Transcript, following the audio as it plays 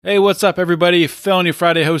Hey, what's up, everybody? Felony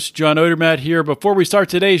Friday host John Odermatt here. Before we start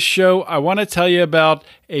today's show, I want to tell you about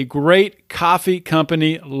a great coffee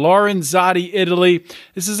company, Lorenzotti Italy.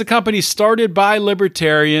 This is a company started by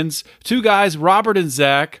libertarians, two guys, Robert and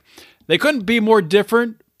Zach. They couldn't be more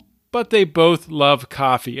different, but they both love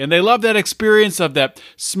coffee. And they love that experience of that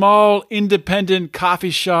small, independent coffee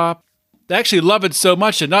shop. They actually love it so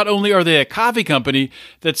much that not only are they a coffee company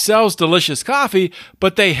that sells delicious coffee,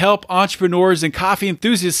 but they help entrepreneurs and coffee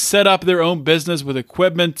enthusiasts set up their own business with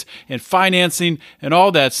equipment and financing and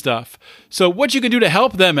all that stuff. So what you can do to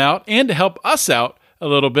help them out and to help us out a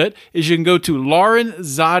little bit is you can go to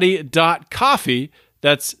lorenzotti.coffee.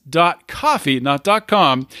 That's .coffee, not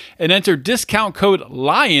 .com, and enter discount code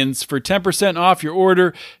LIONS for 10% off your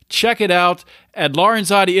order. Check it out at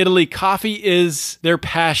Lorenzotti Italy. Coffee is their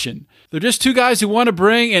passion. They're just two guys who want to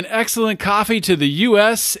bring an excellent coffee to the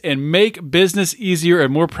U.S. and make business easier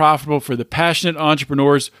and more profitable for the passionate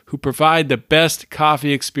entrepreneurs who provide the best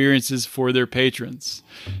coffee experiences for their patrons.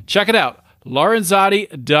 Check it out,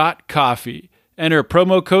 lorenzotti.coffee. Enter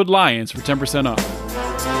promo code LIONS for 10% off.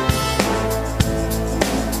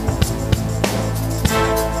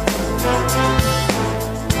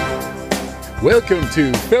 Welcome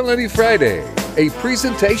to Felony Friday, a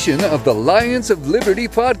presentation of the Lions of Liberty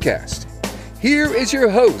podcast. Here is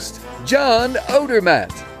your host, John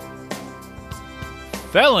Odermatt.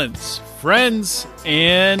 Felons, friends,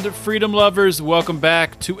 and freedom lovers, welcome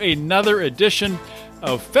back to another edition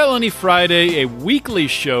of Felony Friday, a weekly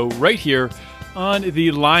show right here on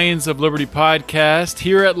the Lions of Liberty podcast.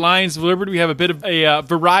 Here at Lions of Liberty, we have a bit of a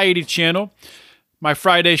variety channel. My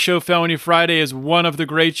Friday show, Felony Friday, is one of the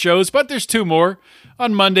great shows, but there's two more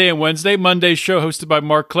on Monday and Wednesday. Monday's show hosted by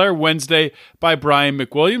Mark Claire, Wednesday by Brian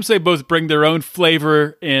McWilliams. They both bring their own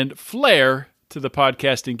flavor and flair to the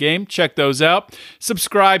podcasting game. Check those out.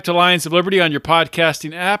 Subscribe to Lions of Liberty on your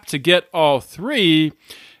podcasting app to get all three.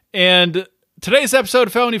 And today's episode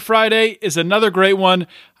of Felony Friday is another great one.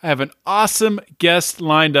 I have an awesome guest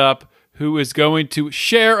lined up who is going to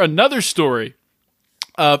share another story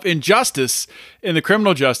of injustice in the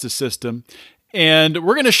criminal justice system. And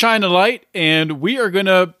we're going to shine a light, and we are going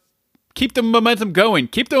to keep the momentum going.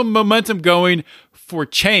 Keep the momentum going for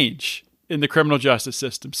change in the criminal justice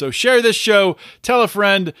system. So share this show, tell a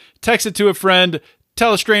friend, text it to a friend,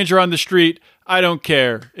 tell a stranger on the street. I don't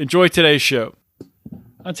care. Enjoy today's show.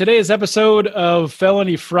 On today's episode of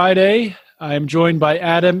Felony Friday, I am joined by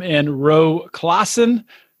Adam and Ro Clausen.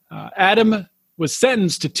 Adam was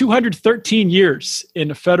sentenced to 213 years in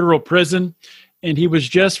a federal prison, and he was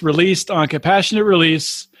just released on compassionate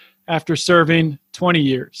release after serving 20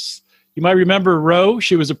 years. You might remember Ro.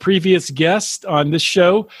 She was a previous guest on this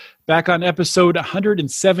show back on episode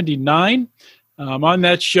 179. On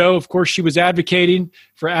that show, of course, she was advocating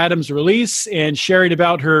for Adam's release and sharing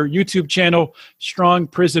about her YouTube channel, Strong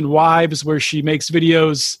Prison Wives, where she makes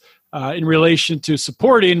videos in relation to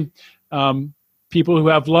supporting people who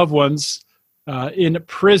have loved ones in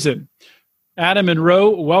prison. Adam and Ro,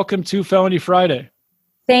 welcome to Felony Friday.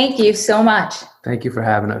 Thank you so much. Thank you for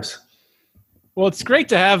having us. Well, it's great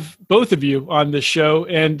to have both of you on this show.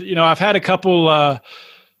 And, you know, I've had a couple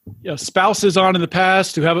spouses on in the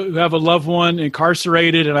past who have a loved one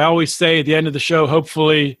incarcerated. And I always say at the end of the show,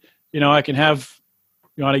 hopefully, you know, I can have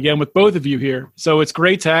you on again with both of you here. So it's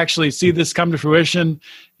great to actually see this come to fruition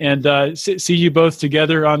and see you both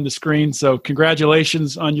together on the screen. So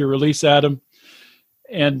congratulations on your release, Adam.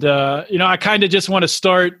 And, I kind of just want to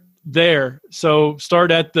start there. So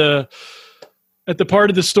start at the part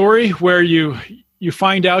of the story where you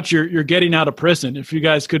find out you're getting out of prison. If you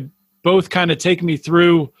guys could both kind of take me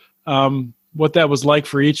through what that was like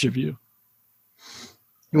for each of you.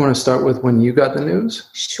 You want to start with when you got the news?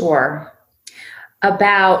 Sure.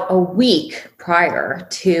 About a week prior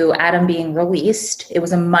to Adam being released, it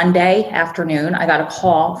was a Monday afternoon, I got a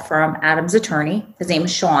call from Adam's attorney. His name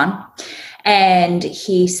is Sean. And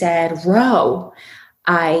he said, Ro,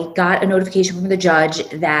 I got a notification from the judge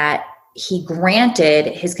that he granted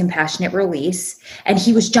his compassionate release, and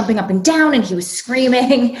he was jumping up and down and he was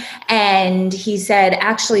screaming. And he said,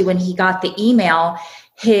 actually, when he got the email,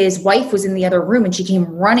 his wife was in the other room and she came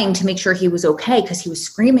running to make sure he was okay because he was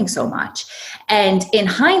screaming so much. And in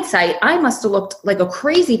hindsight, I must have looked like a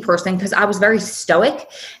crazy person because I was very stoic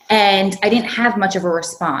and I didn't have much of a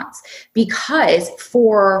response because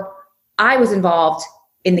I was involved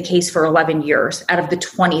in the case for 11 years out of the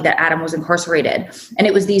 20 that Adam was incarcerated. And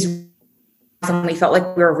it was these, and we felt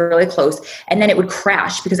like we were really close. And then it would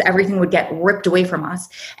crash because everything would get ripped away from us.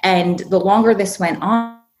 And the longer this went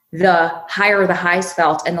on, the higher the highs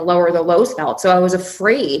felt and the lower the lows felt. So I was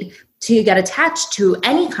afraid to get attached to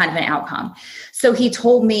any kind of an outcome. So he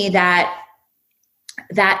told me that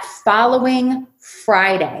following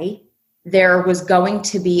Friday, there was going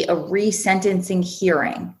to be a resentencing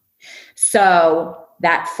hearing. So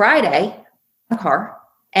that Friday, in the car,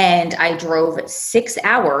 and I drove 6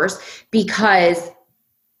 hours because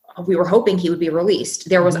we were hoping he would be released.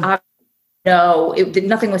 There was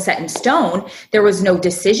nothing was set in stone. There was no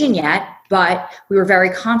decision yet, but we were very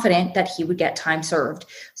confident that he would get time served.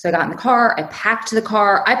 So I got in the car, I packed the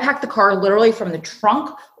car. I packed the car literally from the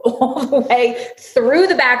trunk all the way through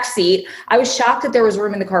the back seat. I was shocked that there was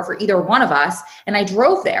room in the car for either one of us. And I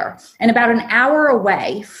drove there. And about an hour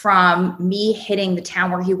away from me hitting the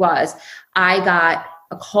town where he was, I got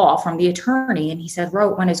a call from the attorney, and he said, "Ro,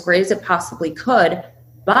 it went as great as it possibly could,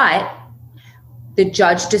 but the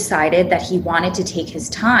judge decided that he wanted to take his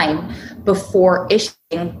time before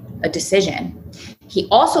issuing a decision." He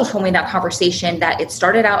also told me in that conversation that it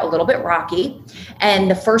started out a little bit rocky.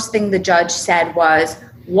 And the first thing the judge said was,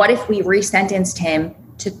 what if we resentenced him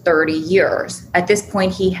to 30 years? At this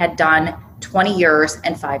point, he had done 20 years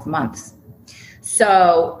and 5 months.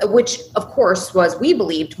 So, which of course was, we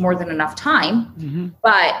believed, more than enough time. Mm-hmm.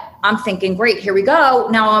 But I'm thinking, great, here we go.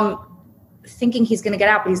 Now I'm thinking he's going to get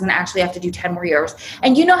out, but he's going to actually have to do 10 more years.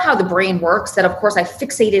 And you know how the brain works, that of course I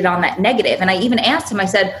fixated on that negative. And I even asked him, I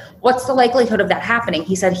said, what's the likelihood of that happening?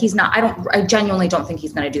 He said, I genuinely don't think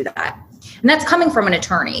he's going to do that. And that's coming from an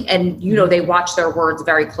attorney. And, they watch their words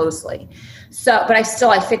very closely. So, but I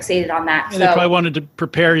fixated on that. And they probably wanted to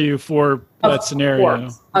prepare you for that scenario.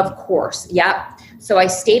 Of course. Yep. So I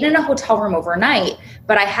stayed in a hotel room overnight,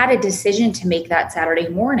 but I had a decision to make that Saturday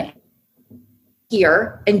morning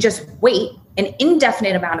here and just wait an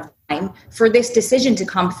indefinite amount of time for this decision to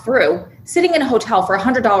come through. Sitting in a hotel for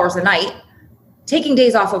 $100 a night, taking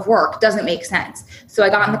days off of work doesn't make sense. So I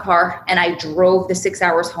got in the car and I drove the 6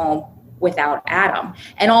 hours home without Adam.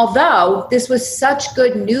 And although this was such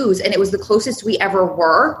good news and it was the closest we ever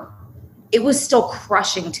were, it was still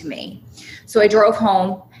crushing to me. So I drove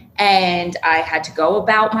home and I had to go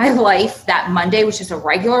about my life. That Monday was just a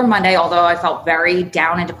regular Monday, although I felt very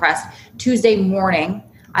down and depressed. Tuesday morning,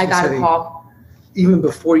 I got a call. Even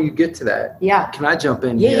before you get to that, can I jump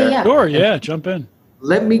in here? Yeah. Sure, yeah, jump in.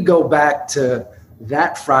 Let me go back to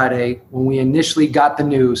that Friday when we initially got the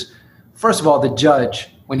news. First of all, the judge,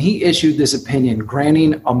 when he issued this opinion,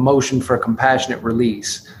 granting a motion for compassionate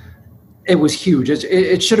release, it was huge.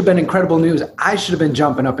 It should have been incredible news. I should have been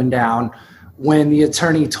jumping up and down when the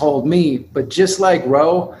attorney told me. But just like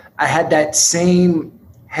Ro, I had that same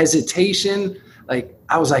hesitation. Like,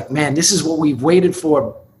 I was like, man, this is what we've waited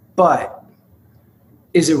for, but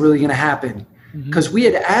is it really going to happen? Because we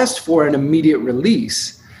had asked for an immediate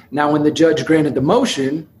release. Now, when the judge granted the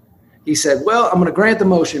motion, he said, well, I'm going to grant the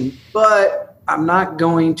motion, but I'm not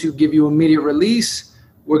going to give you immediate release.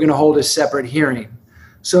 We're going to hold a separate hearing.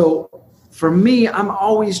 So for me, I'm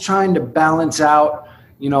always trying to balance out,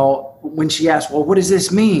 when she asked, well, what does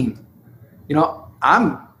this mean?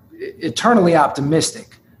 I'm eternally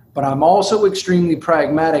optimistic, but I'm also extremely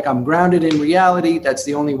pragmatic. I'm grounded in reality. That's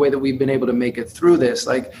the only way that we've been able to make it through this.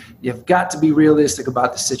 Like, you've got to be realistic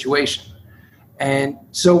about the situation. And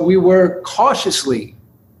so we were cautiously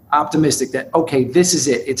optimistic that, okay, this is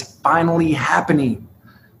it. It's finally happening.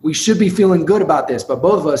 We should be feeling good about this. But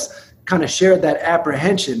both of us kind of shared that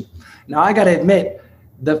apprehension. Now, I got to admit,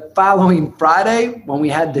 the following Friday, when we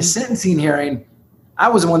had the sentencing hearing, I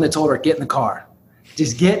was the one that told her, get in the car.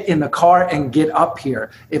 Just get in the car and get up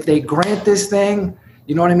here. If they grant this thing,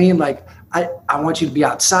 you know what I mean? Like, I want you to be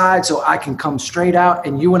outside so I can come straight out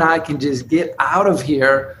and you and I can just get out of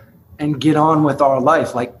here and get on with our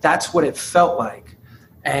life. Like, that's what it felt like.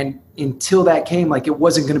 And until that came, like, it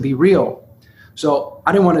wasn't going to be real. So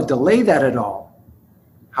I didn't want to delay that at all.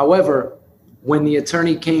 However, when the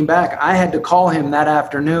attorney came back, I had to call him that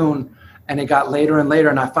afternoon, and it got later and later.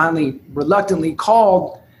 And I finally reluctantly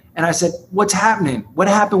called and I said, what's happening? What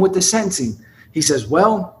happened with the sentencing? He says,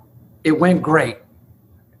 well, it went great.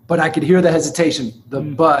 But I could hear the hesitation,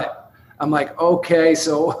 but. I'm like, okay,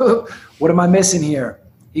 so what am I missing here?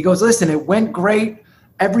 He goes, listen, it went great.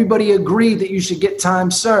 Everybody agreed that you should get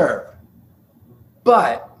time served.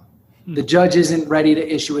 But the judge isn't ready to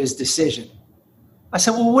issue his decision. I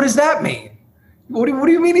said, well, what does that mean? What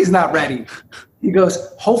do you mean he's not ready? He goes,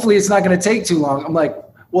 hopefully it's not going to take too long. I'm like,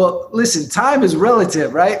 well, listen, time is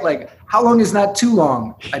relative, right? Like, how long is not too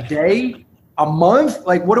long? A day? A month?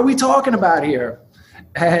 Like, what are we talking about here?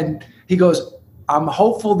 And he goes, I'm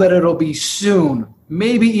hopeful that it'll be soon,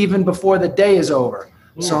 maybe even before the day is over.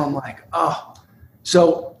 Yeah. So I'm like, oh.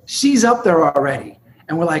 So she's up there already.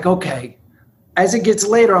 And we're like, okay. As it gets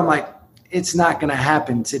later, I'm like, it's not going to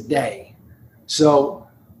happen today. So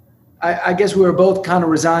I guess we were both kind of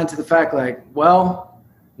resigned to the fact like, well,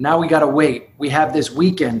 now we got to wait. We have this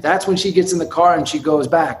weekend. That's when she gets in the car and she goes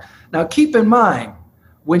back. Now, keep in mind,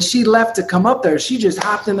 when she left to come up there, she just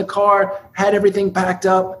hopped in the car, had everything packed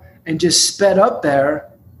up, and just sped up there.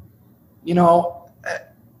 You know,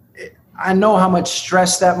 I know how much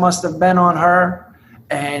stress that must have been on her.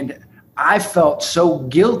 And I felt so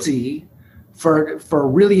guilty for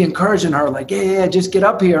really encouraging her, like, yeah, just get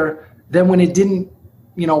up here. Then when it didn't,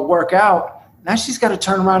 work out, now she's got to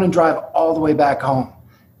turn around and drive all the way back home.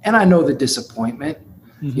 And I know the disappointment.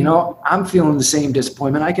 Mm-hmm. I'm feeling the same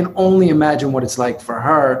disappointment. I can only imagine what it's like for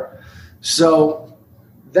her. So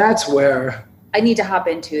that's where I need to hop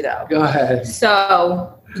into, though. Go ahead.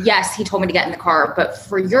 So yes, he told me to get in the car, but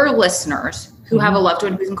for your listeners who have a loved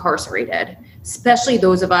one who's incarcerated, especially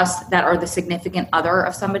those of us that are the significant other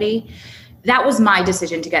of somebody, that was my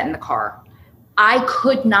decision to get in the car. I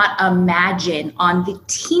could not imagine on the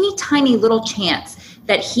teeny tiny little chance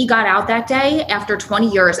that he got out that day after 20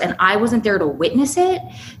 years and I wasn't there to witness it.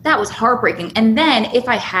 That was heartbreaking. And then if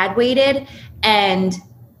I had waited and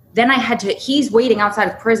then he's waiting outside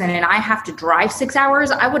of prison and I have to drive 6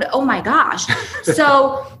 hours, oh my gosh.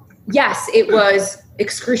 So yes, it was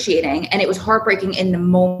excruciating and it was heartbreaking in the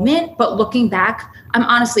moment, but looking back, I'm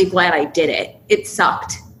honestly glad I did it. It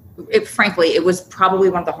sucked. Frankly, it was probably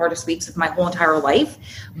one of the hardest weeks of my whole entire life.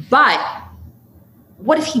 But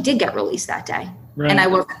what if he did get released that day and I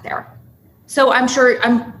wasn't there? So I'm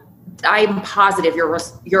positive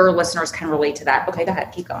your listeners can relate to that. Okay, go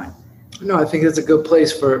ahead, keep going. No, I think that's a good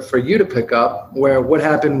place for you to pick up what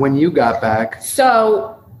happened when you got back.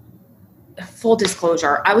 So full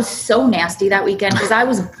disclosure, I was so nasty that weekend because I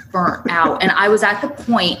was burnt out and I was at the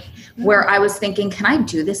point where I was thinking, can I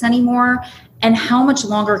do this anymore? And how much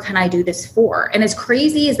longer can I do this for? And as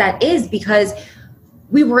crazy as that is, because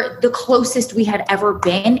we were the closest we had ever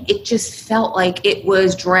been, it just felt like it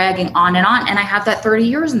was dragging on. And I have that 30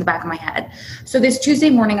 years in the back of my head. So this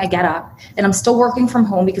Tuesday morning, I get up and I'm still working from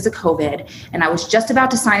home because of COVID. And I was just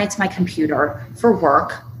about to sign into my computer for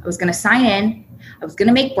work. I was going to sign in. I was going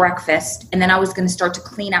to make breakfast. And then I was going to start to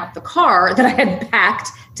clean out the car that I had packed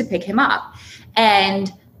to pick him up.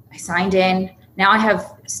 And I signed in. Now I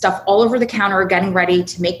have stuff all over the counter getting ready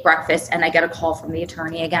to make breakfast, and I get a call from the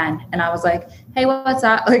attorney again. And I was like, hey, what's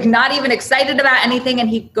up? Like, not even excited about anything. And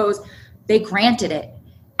he goes, they granted it.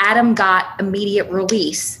 Adam got immediate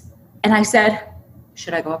release. And I said,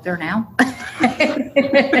 should I go up there now?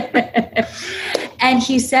 And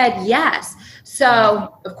he said, yes.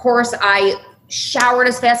 So, of course, I showered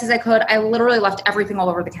as fast as I could. I literally left everything all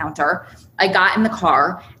over the counter. I got in the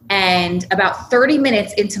car, and about 30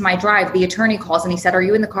 minutes into my drive, the attorney calls and he said, are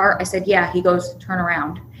you in the car? I said, yeah. He goes, turn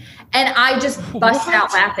around. And I just busted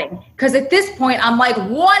out laughing because at this point I'm like,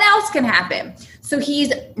 what else can happen? So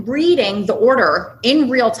he's reading the order in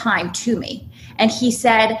real time to me. And he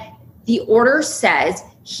said, the order says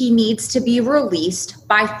he needs to be released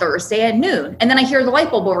by Thursday at noon. And then I hear the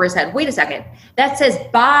light bulb over his head. Wait a second. That says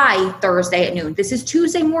by Thursday at noon. This is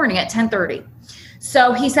Tuesday morning at 10:30.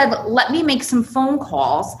 So he said, let me make some phone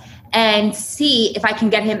calls and see if I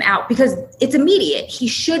can get him out because it's immediate. He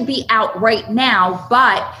should be out right now,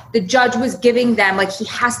 but the judge was giving them like he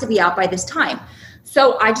has to be out by this time.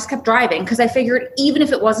 So I just kept driving because I figured even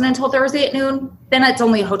if it wasn't until Thursday at noon, then it's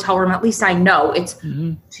only a hotel room. At least I know it's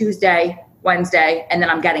Tuesday, Wednesday, and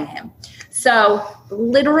then I'm getting him. So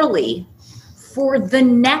literally for the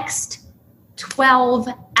next 12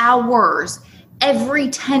 hours, every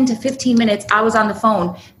 10 to 15 minutes, I was on the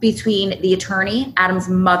phone between the attorney, Adam's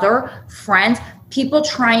mother, friends, people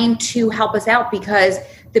trying to help us out because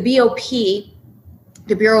the BOP,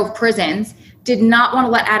 the Bureau of Prisons, did not want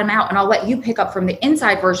to let Adam out. And I'll let you pick up from the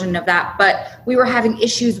inside version of that. But we were having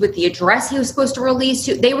issues with the address he was supposed to release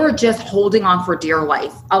to. They were just holding on for dear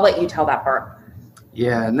life. I'll let you tell that part.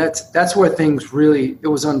 Yeah, and that's where things really, it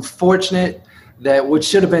was unfortunate that what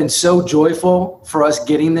should have been so joyful for us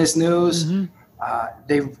getting this news,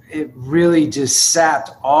 it really just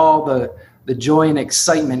sapped all the joy and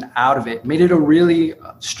excitement out of it. Made it a really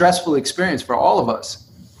stressful experience for all of us.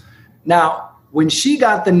 Now, when she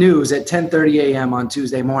got the news at 10:30 a.m. on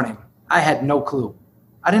Tuesday morning, I had no clue.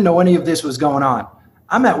 I didn't know any of this was going on.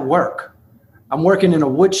 I'm at work. I'm working in a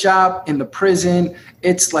wood shop in the prison.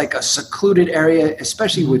 It's like a secluded area,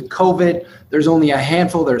 especially with COVID. There's only a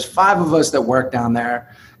handful. There's 5 of us that work down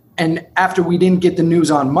there. And after we didn't get the news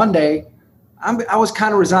on Monday, I was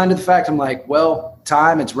kind of resigned to the fact. I'm like, well,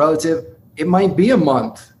 time, it's relative. It might be a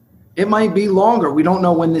month. It might be longer. We don't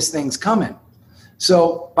know when this thing's coming.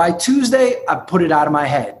 So by Tuesday, I put it out of my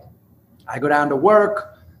head. I go down to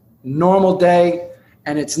work. normal day.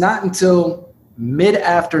 And it's not until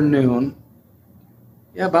mid-afternoon,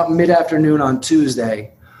 about mid-afternoon on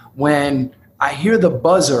Tuesday, when I hear the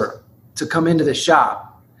buzzer to come into the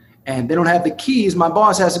shop, and they don't have the keys. My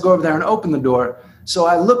boss has to go over there and open the door. So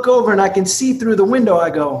I look over and I can see through the window.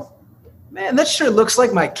 I go, man, that sure looks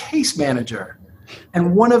like my case manager.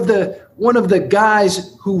 And one of the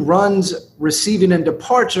guys who runs receiving and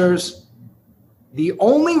departures, the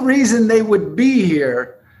only reason they would be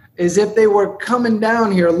here is if they were coming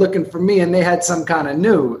down here looking for me and they had some kind of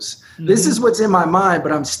news. Mm-hmm. This is what's in my mind,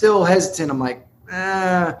 but I'm still hesitant. I'm like,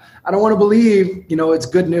 I don't want to believe, it's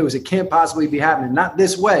good news. It can't possibly be happening. Not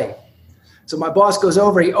this way. So my boss goes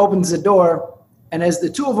over, he opens the door, and as the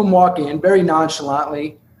two of them walk in, very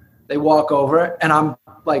nonchalantly, they walk over, and I'm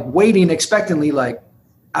like waiting expectantly, like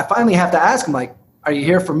I finally have to ask them, like, are you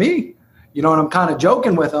here for me? And I'm kind of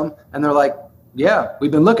joking with them, and they're like, yeah,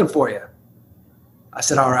 we've been looking for you. I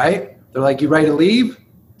said, all right. They're like, you ready to leave?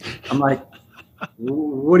 I'm like,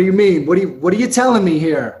 what do you mean? What are you telling me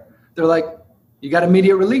here? They're like, you got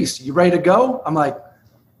immediate release. You ready to go? I'm like,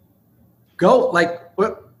 go. Like,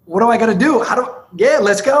 what do I got to do?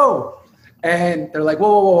 Let's go. And they're like,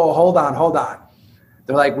 whoa, hold on.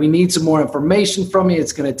 They're like, we need some more information from you.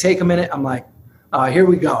 It's going to take a minute. I'm like, here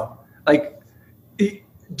we go. Like,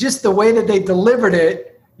 just the way that they delivered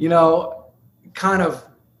it, kind of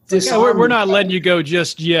disarmed. We're not letting you go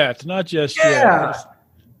just yet. Not just yet.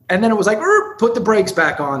 And then it was like, put the brakes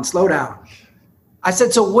back on, slow down. I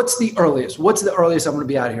said, so what's the earliest? What's the earliest I'm going to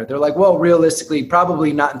be out of here? They're like, well, realistically,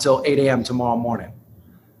 probably not until 8 a.m. tomorrow morning.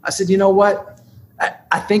 I said, you know what?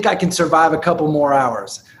 I think I can survive a couple more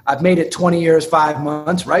hours. I've made it 20 years, 5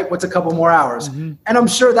 months, right? What's a couple more hours? Mm-hmm. And I'm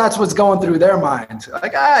sure that's what's going through their minds.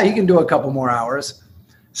 Like, he can do a couple more hours.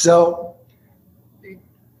 So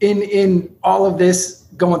in all of this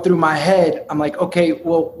going through my head, I'm like, okay,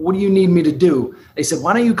 well, what do you need me to do? They said,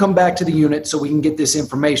 why don't you come back to the unit so we can get this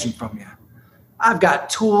information from you? I've got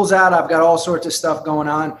tools out. I've got all sorts of stuff going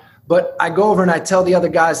on. But I go over and I tell the other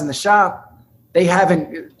guys in the shop, they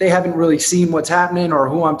haven't really seen what's happening or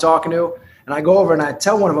who I'm talking to. And I go over and I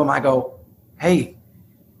tell one of them, I go, hey,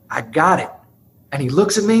 I got it. And he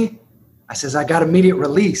looks at me. I says, I got immediate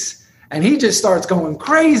release. And he just starts going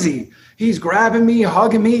crazy. He's grabbing me,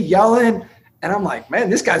 hugging me, yelling. And I'm like, man,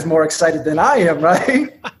 this guy's more excited than I am,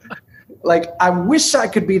 right? Like, I wish I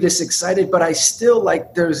could be this excited, but I still,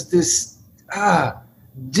 like, there's this,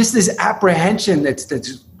 just this apprehension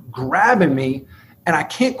that's grabbing me, and I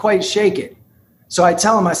can't quite shake it. So I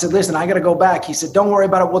tell him, I said, listen, I got to go back. He said, don't worry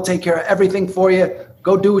about it. We'll take care of everything for you.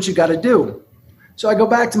 Go do what you got to do. So I go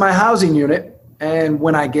back to my housing unit, and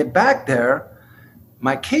when I get back there,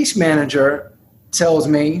 my case manager tells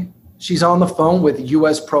me she's on the phone with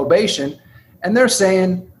U.S. probation, and they're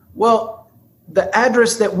saying, well, the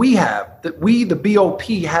address that we have, that we, the BOP,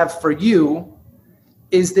 have for you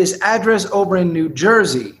is this address over in New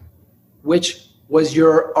Jersey, which was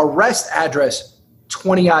your arrest address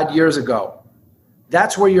 20 odd years ago.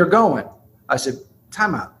 That's where you're going. I said,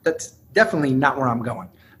 time out. That's definitely not where I'm going.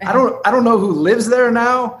 I don't know who lives there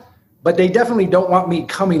now, but they definitely don't want me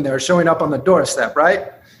coming there, showing up on the doorstep,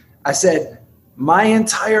 right? I said, my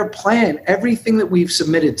entire plan, everything that we've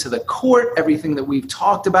submitted to the court, everything that we've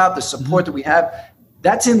talked about, the support that we have,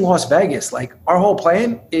 that's in Las Vegas. Like, our whole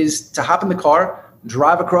plan is to hop in the car,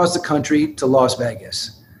 drive across the country to Las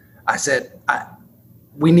Vegas. I said,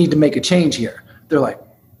 we need to make a change here. They're like,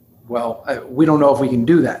 well, we don't know if we can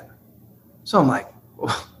do that. So I'm like,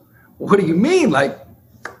 what do you mean? Like,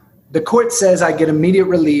 the court says I get immediate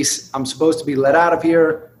release. I'm supposed to be let out of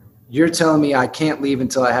here. You're telling me I can't leave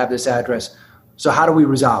until I have this address. So how do we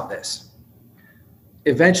resolve this?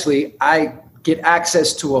 Eventually, I get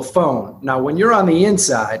access to a phone. Now, when you're on the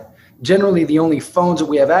inside, generally the only phones that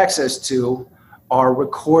we have access to are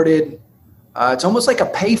recorded. It's almost like a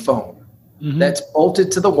payphone that's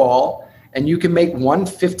bolted to the wall, and you can make one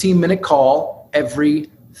 15-minute call every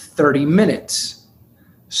 30 minutes.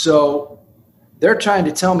 So they're trying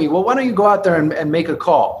to tell me, well, why don't you go out there and make a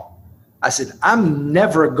call? I said, I'm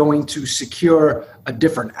never going to secure a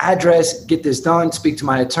different address, get this done, speak to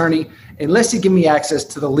my attorney, unless you give me access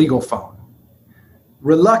to the legal phone.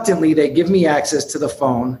 Reluctantly, they give me access to the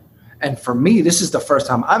phone. And for me, this is the first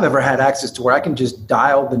time I've ever had access to where I can just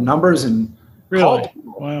dial the numbers and call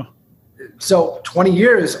people. Wow. So 20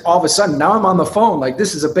 years, all of a sudden, now I'm on the phone. Like,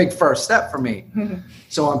 this is a big first step for me.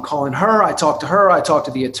 So I'm calling her. I talk to her. I talk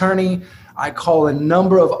to the attorney. I call a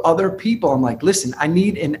number of other people. I'm like, listen, I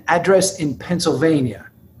need an address in Pennsylvania.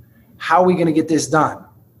 How are we going to get this done?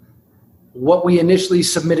 What we initially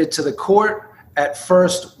submitted to the court at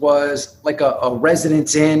first was like a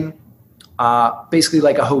Residence Inn basically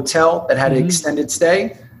like a hotel that had an extended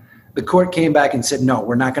stay. The court came back and said, no,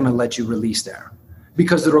 we're not going to let you release there,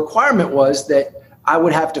 because the requirement was that I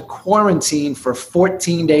would have to quarantine for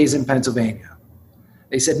 14 days in Pennsylvania.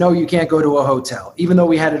 They said, no, you can't go to a hotel, even though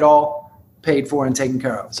we had it all paid for and taken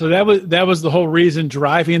care of. So that was the whole reason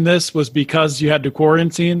driving this, was because you had to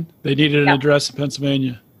quarantine? They needed an address in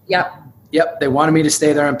Pennsylvania. Yep. They wanted me to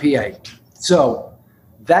stay there in PA. So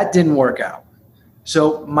that didn't work out.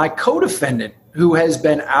 So my co-defendant, who has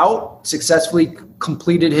been out, successfully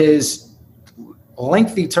completed his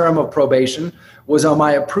lengthy term of probation, was on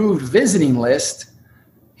my approved visiting list.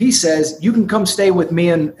 He says, you can come stay with me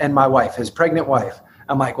and my wife, his pregnant wife.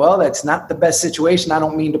 I'm like, well, that's not the best situation. I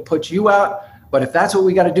don't mean to put you out, but if that's what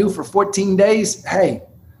we got to do for 14 days, hey,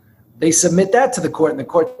 they submit that to the court, and the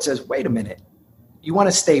court says, wait a minute, you want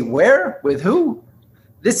to stay where? With who?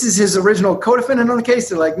 This is his original co-defendant on the case.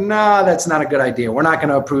 They're like, nah, that's not a good idea. We're not going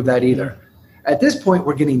to approve that either. At this point,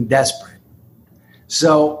 we're getting desperate.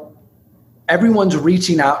 So everyone's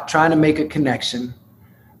reaching out, trying to make a connection.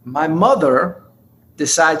 My mother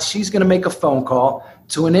decides she's going to make a phone call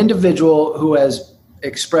to an individual who has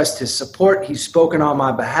expressed his support. He's spoken on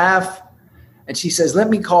my behalf. And she says, let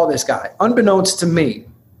me call this guy. Unbeknownst to me,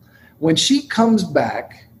 when she comes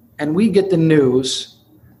back and we get the news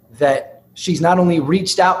that she's not only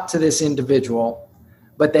reached out to this individual,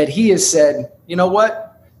 but that he has said, you know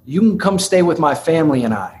what? You can come stay with my family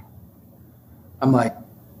and I. I'm like,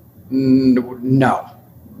 no,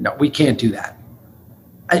 we can't do that.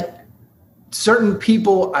 Certain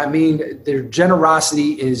people, I mean, their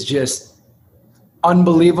generosity is just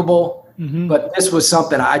unbelievable. But this was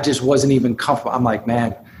something I just wasn't even comfortable. I'm like,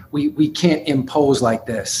 man, we can't impose like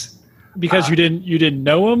this. Because you didn't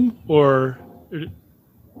know him, or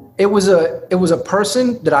it was a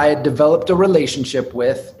person that I had developed a relationship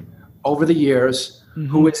with over the years,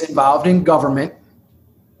 who was involved in government,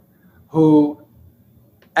 who,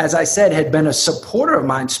 as I said, had been a supporter of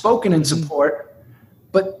mine, spoken in support.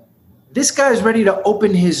 But this guy's ready to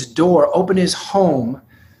open his door, open his home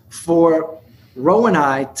for Ro and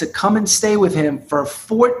I to come and stay with him for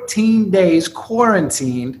 14 days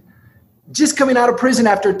quarantined, just coming out of prison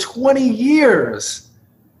after 20 years.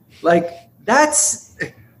 Like, that's...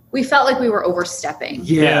 We felt like we were overstepping.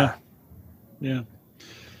 Yeah.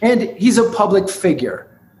 And he's a public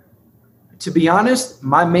figure. To be honest,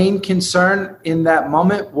 my main concern in that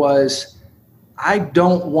moment was, I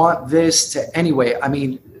don't want this to anyway. I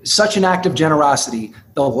mean, such an act of generosity.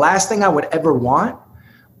 The last thing I would ever want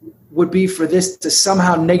would be for this to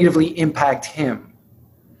somehow negatively impact him.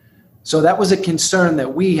 So that was a concern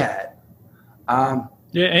that we had. And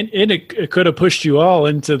it could have pushed you all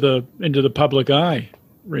into the public eye.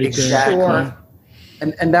 Right. Exactly. Sure.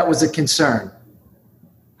 And that was a concern.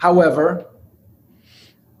 However,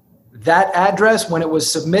 that address, when it was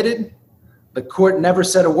submitted, the court never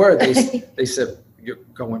said a word. They said, you're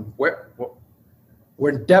going where?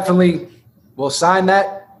 We'll sign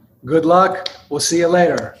that. Good luck. We'll see you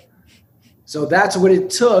later. So that's what it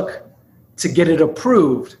took to get it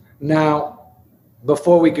approved. Now,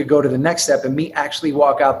 before we could go to the next step and me actually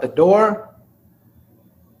walk out the door,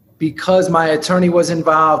 because my attorney was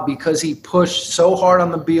involved, because he pushed so hard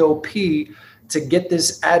on the BOP to get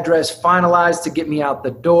this address finalized, to get me out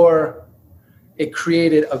the door, it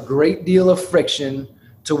created a great deal of friction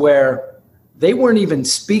to where they weren't even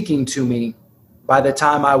speaking to me by the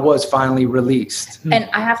time I was finally released. And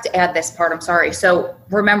I have to add this part, I'm sorry. So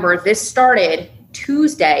remember, this started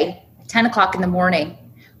Tuesday, 10 o'clock in the morning.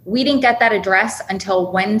 We didn't get that address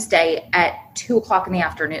until Wednesday at 2 o'clock in the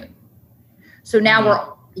afternoon. So now we're,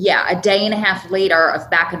 a day and a half later of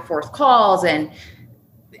back and forth calls and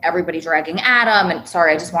everybody dragging Adam. And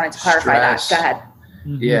sorry, I just wanted to clarify that. Go ahead.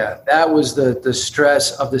 Yeah, that was the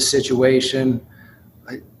stress of the situation.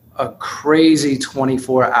 A crazy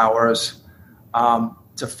 24 hours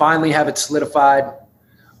to finally have it solidified.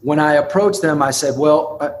 When I approached them, I said,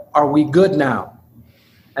 well, are we good now?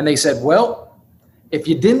 And they said, well, if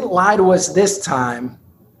you didn't lie to us this time,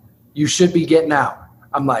 you should be getting out.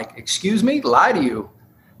 I'm like, excuse me, lie to you?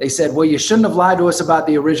 They said, well, you shouldn't have lied to us about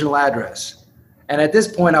the original address. And at this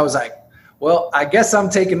point, I was like, well, I guess I'm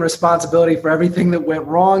taking responsibility for everything that went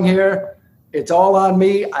wrong here. It's all on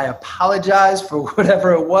me. I apologize for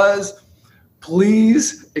whatever it was.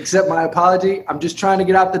 Please accept my apology. I'm just trying to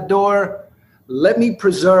get out the door. Let me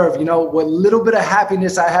preserve, what little bit of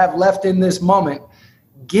happiness I have left in this moment.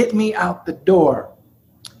 Get me out the door.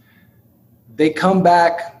 They come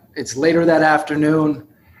back. It's later that afternoon.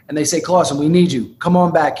 And they say, Clausen, we need you. Come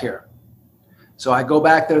on back here. So I go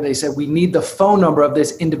back there. They said, we need the phone number of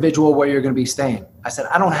this individual where you're going to be staying. I said,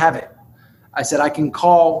 I don't have it. I said, I can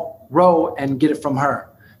call row and get it from her.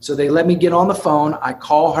 So they let me get on the phone. I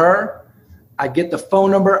call her. I get the phone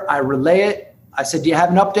number. I relay it. I said, do you have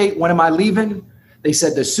an update? When am I leaving? They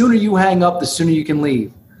said, the sooner you hang up, the sooner you can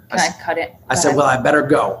leave. Can I cut it? I said, well, I better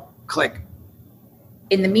go. Click.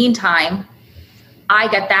 In the meantime, I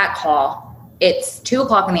get that call. It's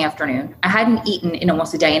 2:00 in the afternoon. I hadn't eaten in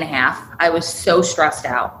almost a day and a half. I was so stressed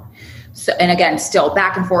out. So, and again, still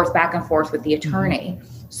back and forth with the attorney.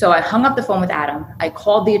 So I hung up the phone with Adam. I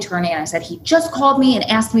called the attorney and I said, he just called me and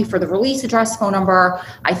asked me for the release address, phone number.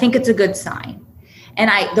 I think it's a good sign. And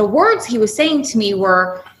the words he was saying to me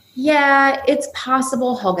were, yeah, it's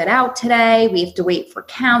possible he'll get out today. We have to wait for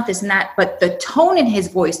count, this and that. But the tone in his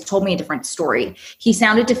voice told me a different story. He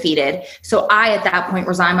sounded defeated. So I, at that point,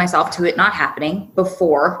 resigned myself to it not happening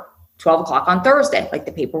before 12:00 on Thursday, like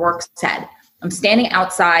the paperwork said. I'm standing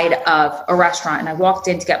outside of a restaurant and I walked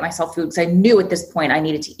in to get myself food because I knew at this point I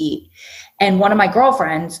needed to eat. And one of my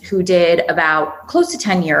girlfriends who did about close to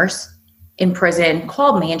 10 years in prison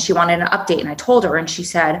called me and she wanted an update. And I told her and she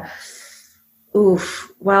said,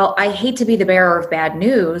 oof, well, I hate to be the bearer of bad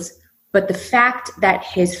news, but the fact that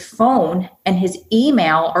his phone and his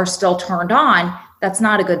email are still turned on, that's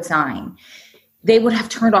not a good sign. They would have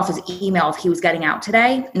turned off his email if he was getting out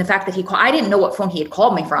today. And the fact that he called, I didn't know what phone he had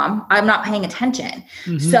called me from. I'm not paying attention.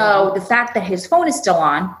 Mm-hmm. So the fact that his phone is still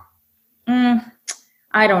on,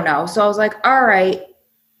 I don't know. So I was like, all right.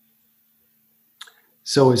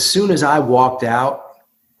 So as soon as I walked out,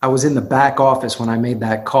 I was in the back office when I made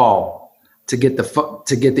that call to get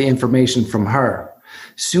the information from her.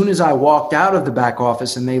 As soon as I walked out of the back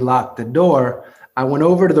office and they locked the door, I went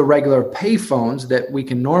over to the regular pay phones that we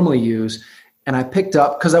can normally use. And I picked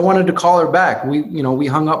up because I wanted to call her back. We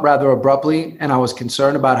hung up rather abruptly and I was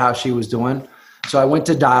concerned about how she was doing. So I went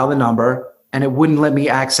to dial the number and it wouldn't let me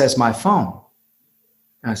access my phone.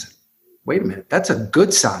 And I said, wait a minute, that's a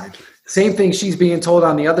good sign. Same thing she's being told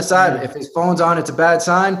on the other side. If his phone's on, it's a bad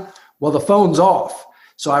sign. Well, the phone's off.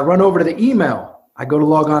 So I run over to the email. I go to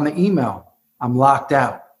log on the email. I'm locked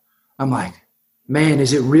out. I'm like, man,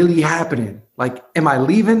 is it really happening? Like, am I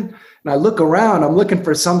leaving? And I look around, I'm looking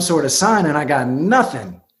for some sort of sign and I got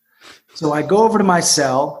nothing. So I go over to my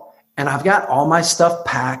cell and I've got all my stuff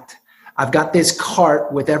packed. I've got this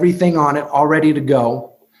cart with everything on it all ready to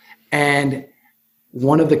go. And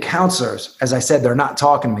one of the counselors, as I said, they're not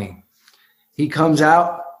talking to me. He comes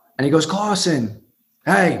out and he goes, Clausen,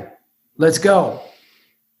 hey, let's go.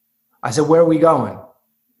 I said, where are we going?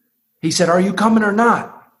 He said, are you coming or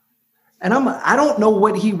not? And I don't know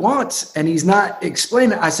what he wants. And he's not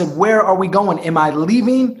explaining. I said, where are we going? Am I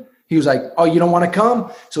leaving? He was like, oh, you don't want to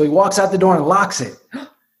come? So he walks out the door and locks it. And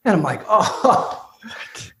I'm like, oh,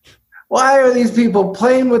 why are these people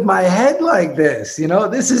playing with my head like this?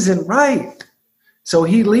 This isn't right. So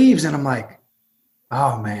he leaves and I'm like,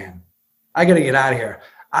 oh man, I got to get out of here.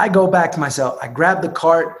 I go back to myself. I grab the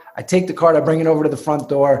cart. I take the cart. I bring it over to the front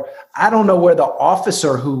door. I don't know where the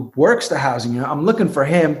officer who works the housing unit, I'm looking for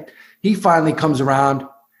him. He finally comes around.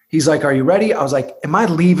 He's like, are you ready? I was like, am I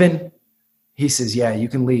leaving? He says, yeah, you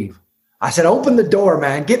can leave. I said, open the door,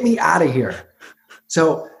 man. Get me out of here.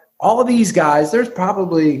 So all of these guys, there's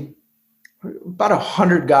probably about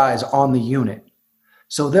 100 guys on the unit.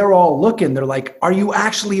 So they're all looking. They're like, are you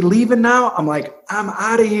actually leaving now? I'm like, I'm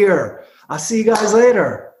out of here. I'll see you guys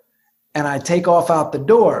later. And I take off out the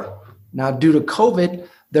door. Now, due to COVID,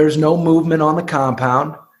 there's no movement on the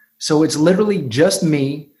compound. So it's literally just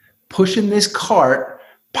me pushing this cart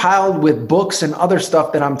piled with books and other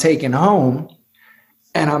stuff that I'm taking home.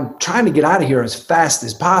 And I'm trying to get out of here as fast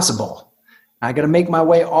as possible. I got to make my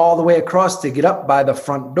way all the way across to get up by the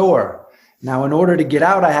front door. Now, in order to get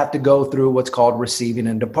out, I have to go through what's called receiving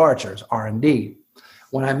and departures, R&D.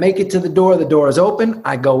 When I make it to the door is open.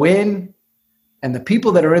 I go in. And the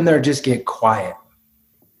people that are in there just get quiet.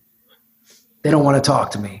 They don't want to talk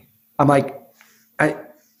to me. I'm like,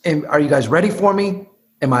 are you guys ready for me?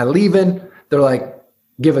 Am I leaving? They're like,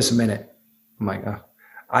 give us a minute. I'm like,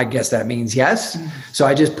 I guess that means yes. So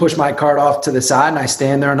I just push my cart off to the side and I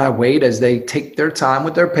stand there and I wait as they take their time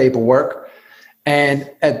with their paperwork. And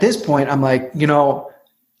at this point, I'm like,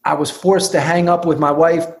 I was forced to hang up with my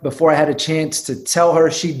wife before I had a chance to tell her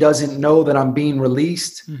she doesn't know that I'm being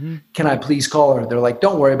released. Mm-hmm. Can I please call her? They're like,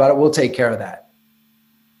 don't worry about it. We'll take care of that.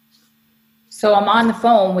 So I'm on the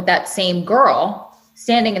phone with that same girl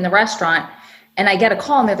standing in the restaurant and I get a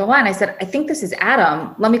call on the other line. I said, I think this is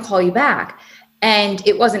Adam. Let me call you back. And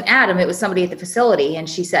it wasn't Adam. It was somebody at the facility. And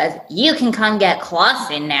she says, you can come get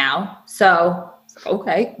Clausen now. So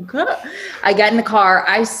okay. I got in the car.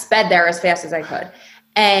 I sped there as fast as I could.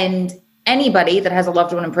 And anybody that has a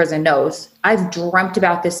loved one in prison knows I've dreamt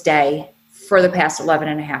about this day for the past 11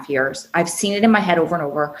 and a half years. I've seen it in my head over and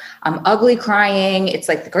over. I'm ugly crying. It's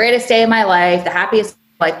like the greatest day of my life, the happiest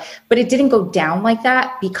life, but it didn't go down like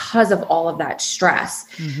that because of all of that stress.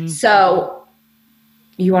 Mm-hmm. So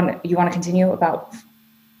you want to continue about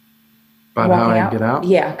how I get out?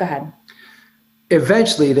 Yeah, go ahead.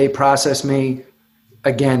 Eventually they process me.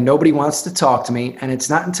 Again, nobody wants to talk to me. And it's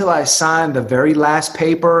not until I sign the very last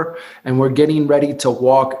paper and we're getting ready to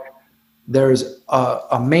walk. There's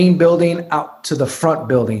a main building out to the front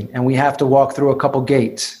building, and we have to walk through a couple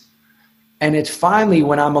gates. And it's finally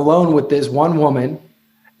when I'm alone with this one woman,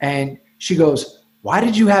 and she goes, "Why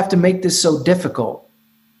did you have to make this so difficult?"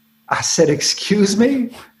 I said, "Excuse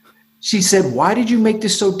me?" She said, "Why did you make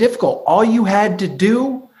this so difficult? All you had to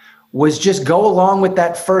do was just go along with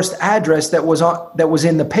that first address that was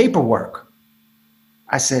in the paperwork."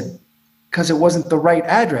 I said, "Because it wasn't the right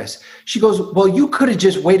address." She goes, "Well, you could have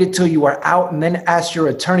just waited till you were out and then asked your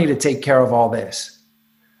attorney to take care of all this."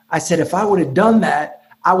 I said, "If I would have done that,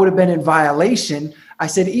 I would have been in violation." I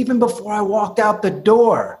said, "Even before I walked out the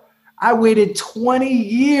door, I waited 20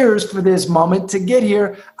 years for this moment to get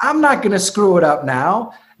here. I'm not going to screw it up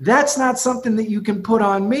now. That's not something that you can put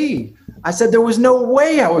on me." I said, "There was no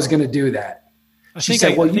way I was going to do that." I think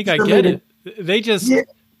I get it. They just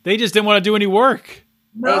didn't want to do any work.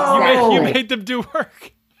 No. Exactly. You made them do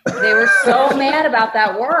work. They were so mad about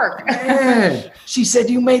that work. Man, she said,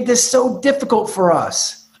 "You made this so difficult for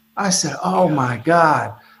us." I said, "Oh my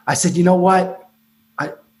God." I said, "You know what?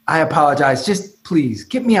 I apologize. Just please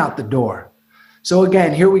get me out the door." So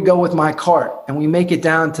again, here we go with my cart, and we make it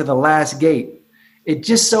down to the last gate. It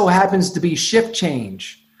just so happens to be shift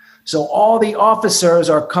change. So all the officers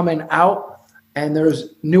are coming out, and there's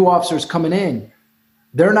new officers coming in.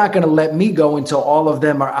 They're not going to let me go until all of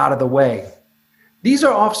them are out of the way. These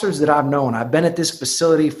are officers that I've known. I've been at this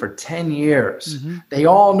facility for 10 years. Mm-hmm. They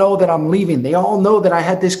all know that I'm leaving. They all know that I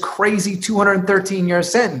had this crazy 213-year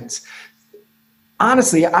sentence.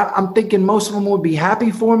 Honestly, I'm thinking most of them would be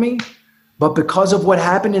happy for me, but because of what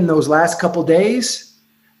happened in those last couple days,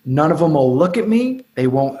 none of them will look at me. They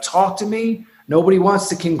won't talk to me. Nobody wants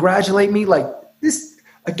to congratulate me. Like this.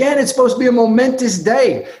 Again, it's supposed to be a momentous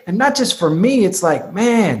day. And not just for me. It's like,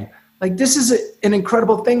 man, like this is an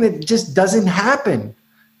incredible thing that just doesn't happen.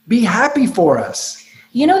 Be happy for us.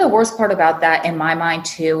 You know, the worst part about that in my mind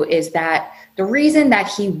too, is that the reason that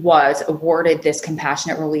he was awarded this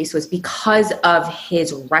compassionate release was because of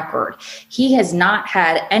his record. He has not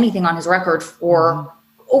had anything on his record for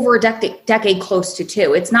over a decade, close to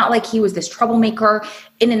 2. It's not like he was this troublemaker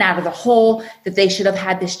in and out of the hole, that they should have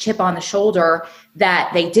had this chip on the shoulder that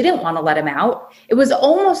they didn't want to let him out. It was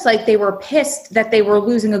almost like they were pissed that they were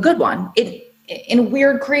losing a good one in a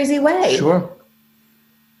weird, crazy way. Sure.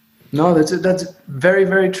 No, that's very,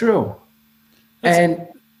 very true.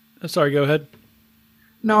 Sorry, go ahead.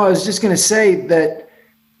 No, I was just going to say that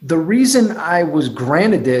the reason I was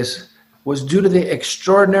granted this was due to the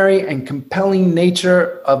extraordinary and compelling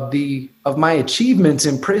nature of my achievements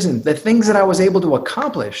in prison, the things that I was able to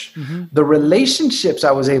accomplish, the relationships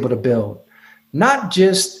I was able to build, not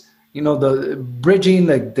just, the bridging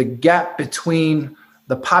the gap between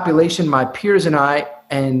the population, my peers and I,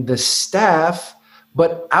 and the staff,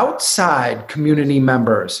 but outside community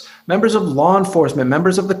members of law enforcement,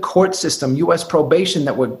 members of the court system, U.S. probation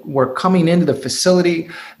that were coming into the facility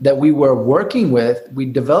that we were working with. We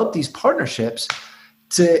developed these partnerships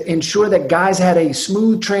to ensure that guys had a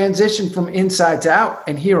smooth transition from inside to out.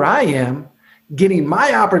 And here I am getting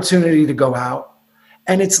my opportunity to go out.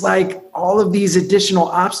 And it's like all of these additional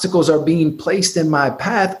obstacles are being placed in my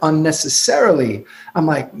path unnecessarily. I'm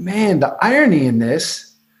like, man, the irony in this,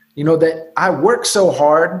 that I work so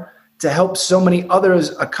hard to help so many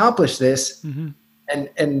others accomplish this,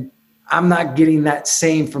 and I'm not getting that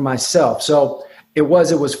same for myself. So it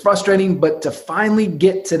was frustrating, but to finally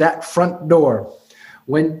get to that front door,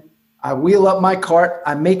 when I wheel up my cart,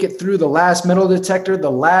 I make it through the last metal detector,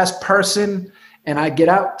 the last person, and I get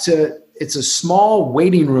out to, it's a small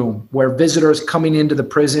waiting room where visitors coming into the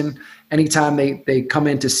prison, anytime they come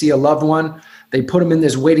in to see a loved one, they put them in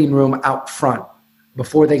this waiting room out front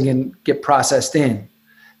before they can get processed in.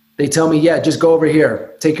 They tell me, yeah, just go over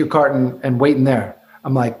here, take your cart and wait in there.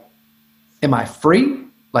 I'm like, am I free?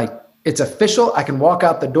 Like, it's official. I can walk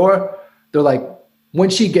out the door. They're like, when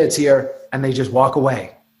she gets here, and they just walk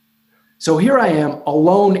away. So here I am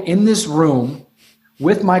alone in this room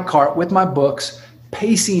with my cart, with my books,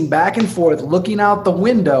 pacing back and forth, looking out the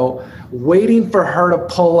window, waiting for her to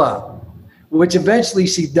pull up, which eventually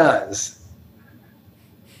she does.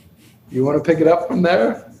 You want to pick it up from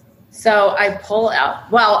there? So I pull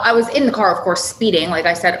out. Well, I was in the car, of course, speeding, like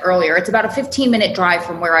I said earlier. It's about a 15-minute drive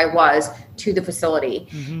from where I was to the facility.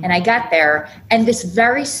 And I got there, and this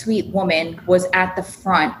very sweet woman was at the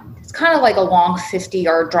front. It's kind of like a long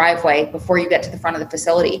 50-yard driveway before you get to the front of the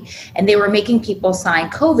facility. And they were making people sign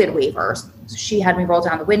COVID waivers. So she had me roll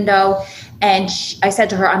down the window, and I said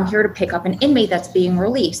to her, I'm here to pick up an inmate that's being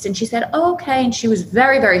released. And she said, oh, okay. And she was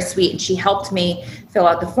very, very sweet. And she helped me fill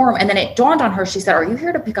out the form. And then it dawned on her. She said, are you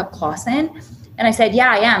here to pick up Clausen? And I said,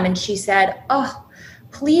 yeah, I am. And she said, oh,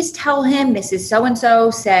 please tell him Mrs.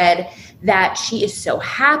 So-and-so said that she is so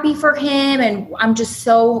happy for him. And I'm just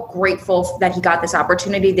so grateful that he got this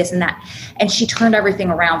opportunity, this and that. And she turned everything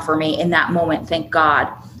around for me in that moment. Thank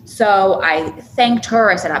God. So I thanked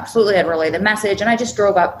her. I said, absolutely, I'd relay the message. And I just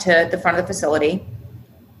drove up to the front of the facility.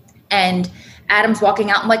 And Adam's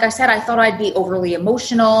walking out. And like I said, I thought I'd be overly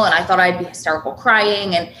emotional, and I thought I'd be hysterical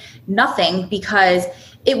crying, and nothing, because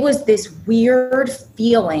it was this weird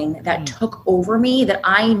feeling that took over me, that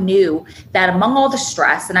I knew that among all the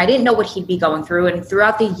stress, and I didn't know what he'd be going through. And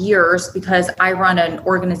throughout the years, because I run an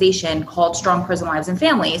organization called Strong Prison Lives and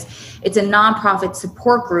Families, it's a nonprofit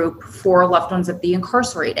support group for loved ones of the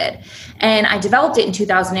incarcerated. And I developed it in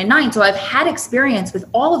 2009. So I've had experience with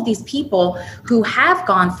all of these people who have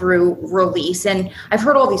gone through release. And I've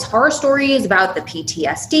heard all these horror stories about the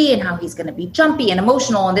PTSD and how he's going to be jumpy and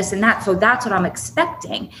emotional and this and that. So that's what I'm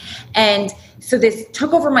expecting. And so this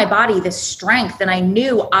took over my body, this strength, and I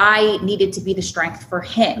knew I needed to be the strength for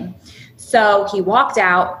him. So he walked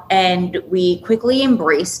out, and we quickly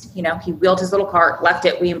embraced. You know, he wheeled his little cart, left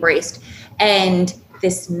it, we embraced. And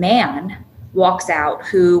this man walks out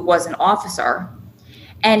who was an officer.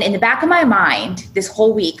 And in the back of my mind, this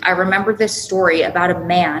whole week, I remembered this story about a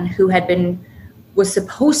man who was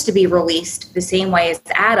supposed to be released the same way as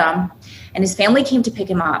Adam, and his family came to pick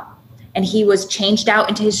him up. And he was changed out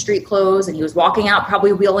into his street clothes, and he was walking out,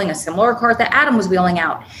 probably wheeling a similar cart that Adam was wheeling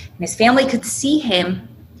out. And his family could see him,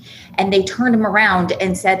 and they turned him around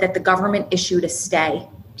and said that the government issued a stay.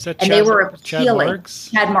 And they were appealing.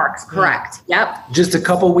 Chad Marks, correct. Yeah. Yep. Just a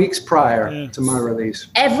couple weeks prior to my release.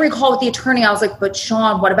 Every call with the attorney, I was like, but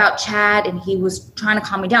Sean, what about Chad? And he was trying to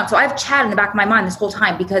calm me down. So I have Chad in the back of my mind this whole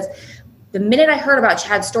time, because the minute I heard about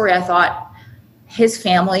Chad's story, I thought, his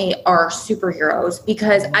family are superheroes,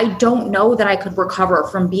 because I don't know that I could recover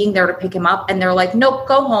from being there to pick him up. And they're like, nope,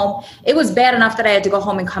 go home. It was bad enough that I had to go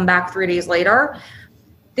home and come back 3 days later.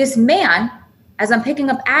 This man, as I'm picking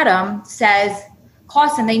up Adam, says,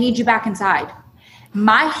 Clausen, they need you back inside.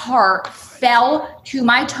 My heart fell to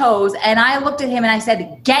my toes, and I looked at him and I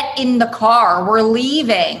said, get in the car. We're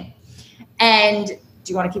leaving. And do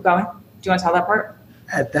you want to keep going? Do you want to tell that part?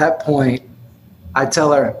 At that point, I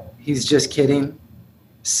tell her, he's just kidding.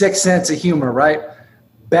 Sixth sense of humor, right?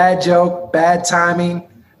 Bad joke, bad timing.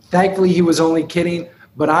 Thankfully, he was only kidding.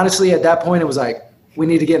 But honestly, at that point, it was like, we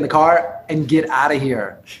need to get in the car and get out of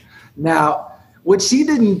here. Now, what she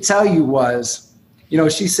didn't tell you was, you know,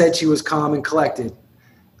 she said she was calm and collected.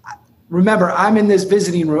 Remember, I'm in this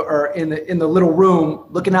visiting room, or in the little room,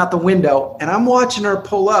 looking out the window, and I'm watching her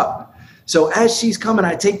pull up. So as she's coming,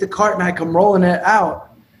 I take the cart and I come rolling it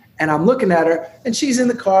out, and I'm looking at her, and she's in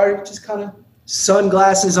the car, just kind of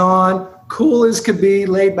sunglasses on, cool as could be,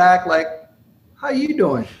 laid back, like, how you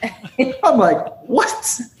doing? I'm like,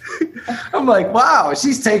 what? I'm like, wow,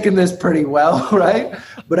 she's taking this pretty well, right?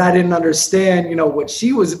 But I didn't understand, you know, what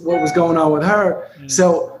was going on with her.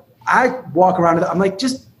 So I walk around and I'm like,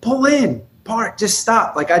 just pull in, park, just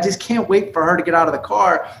stop. Like, I just can't wait for her to get out of the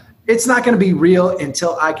car. It's not going to be real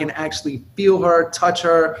until I can actually feel her, touch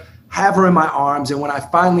her, have her in my arms. And when I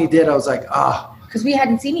finally did, I was like, ah. Because we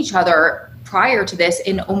hadn't seen each other prior to this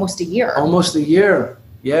in almost a year. Almost a year,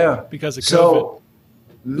 yeah. Because of COVID. So,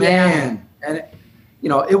 man, and you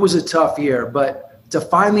know, it was a tough year, but to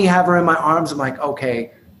finally have her in my arms, I'm like,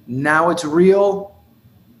 okay, now it's real.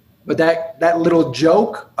 But that little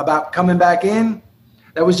joke about coming back in,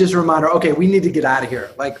 that was just a reminder, okay, we need to get out of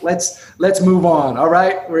here. Like, let's move on. All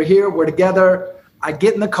right, we're here, we're together. I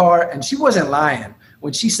get in the car, and she wasn't lying.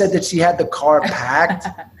 When she said that she had the car packed,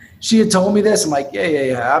 she had told me this. I'm like,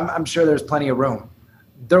 yeah. I'm sure there's plenty of room.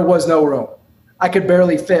 There was no room. I could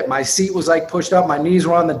barely fit. My seat was like pushed up. My knees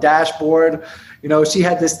were on the dashboard. You know, she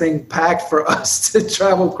had this thing packed for us to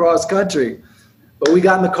travel cross country. But we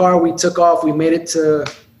got in the car. We took off. We made it to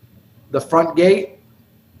the front gate.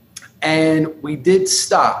 And we did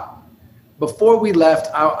stop. Before we left,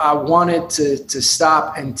 I wanted to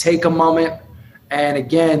stop and take a moment. And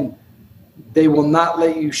again, they will not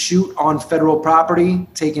let you shoot on federal property,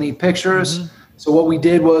 take any pictures. Mm-hmm. So what we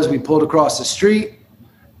did was we pulled across the street,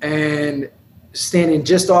 and standing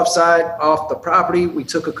just off the property, we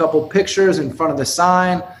took a couple pictures in front of the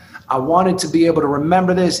sign. I wanted to be able to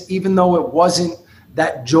remember this, even though it wasn't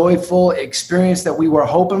that joyful experience that we were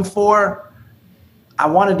hoping for, I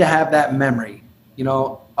wanted to have that memory, you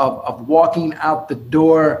know, of walking out the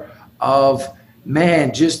door, of,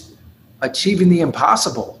 man, just achieving the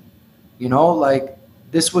impossible. You know, like,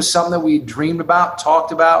 this was something that we dreamed about,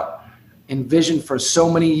 talked about, envisioned for so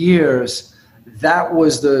many years. That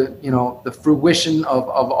was the, you know, the fruition of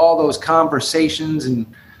all those conversations.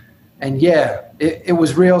 And yeah, it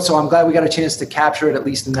was real. So I'm glad we got a chance to capture it, at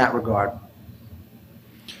least in that regard.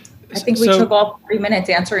 I think we took all 3 minutes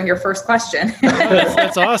answering your first question.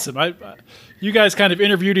 That's awesome. You guys kind of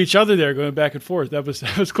interviewed each other there, going back and forth. That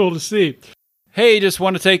was cool to see. Hey, just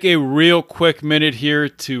want to take a real quick minute here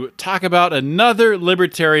to talk about another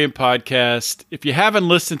libertarian podcast. If you haven't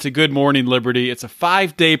listened to Good Morning Liberty, it's a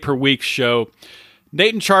 5-day per week show.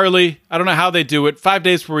 Nate and Charlie, I don't know how they do it, 5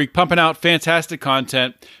 days per week, pumping out fantastic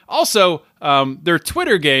content. Also, their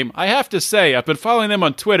Twitter game, I have to say, I've been following them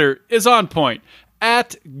on Twitter, is on point.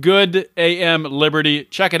 At Good AM Liberty.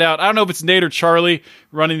 Check it out. I don't know if it's Nate or Charlie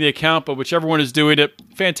running the account, but whichever one is doing it,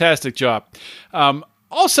 fantastic job.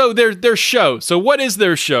 Also, their show. So what is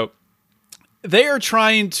their show? They are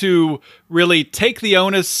trying to really take the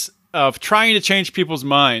onus of trying to change people's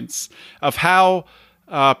minds of how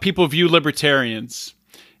people view libertarians.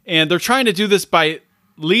 And they're trying to do this by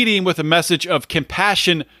leading with a message of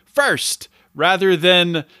compassion first, rather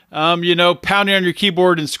than, pounding on your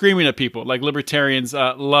keyboard and screaming at people like libertarians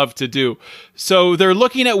love to do. So they're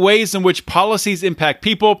looking at ways in which policies impact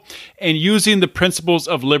people and using the principles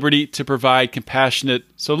of liberty to provide compassionate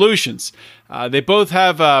solutions. They both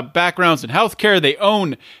have backgrounds in healthcare. They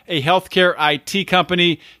own a healthcare IT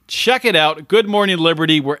company. Check it out, Good Morning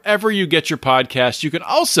Liberty, wherever you get your podcasts. You can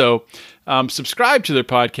also subscribe to their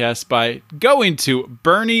podcast by going to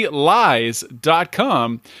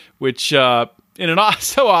BernieLies.com, which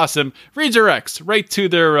so awesome redirects right to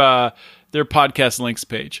their podcast links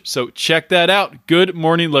page. So check that out. Good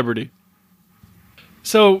Morning Liberty.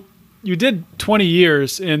 So you did 20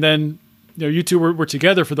 years, and then you two were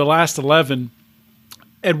together for the last 11.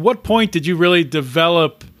 At what point did you really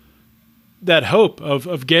develop that hope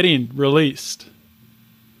of getting released?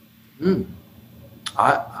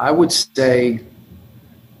 I would say,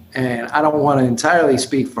 and I don't want to entirely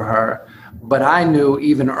speak for her, but I knew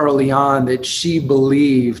even early on that she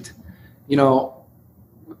believed,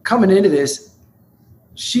 coming into this,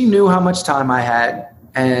 she knew how much time I had.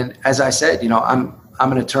 And as I said, I'm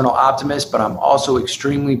an eternal optimist, but I'm also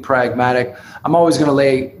extremely pragmatic. I'm always going to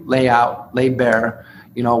lay bare,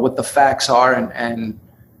 what the facts are. And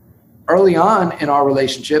early on in our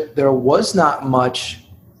relationship, there was not much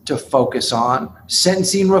to focus on.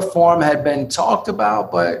 Sentencing reform had been talked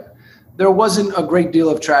about, but there wasn't a great deal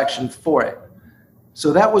of traction for it.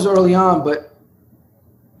 So that was early on, but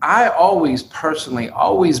I personally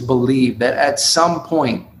always believed that at some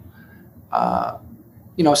point,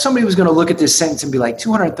 somebody was going to look at this sentence and be like,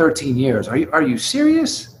 213 years. Are you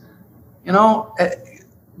serious?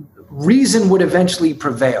 Reason would eventually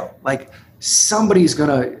prevail. Like, somebody's going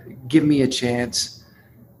to give me a chance.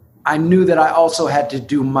 I knew that I also had to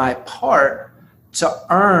do my part to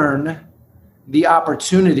earn the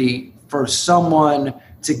opportunity for someone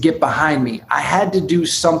to get behind me. I had to do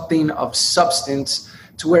something of substance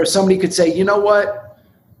to where somebody could say, you know what?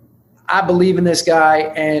 I believe in this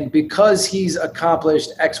guy, and because he's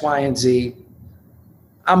accomplished X, Y, and Z,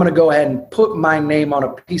 I'm going to go ahead and put my name on a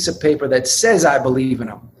piece of paper that says I believe in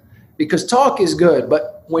him. Because talk is good,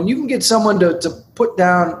 but when you can get someone to put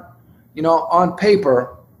down, on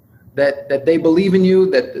paper that they believe in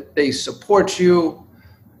you, that they support you,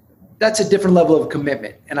 that's a different level of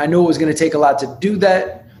commitment. And I knew it was going to take a lot to do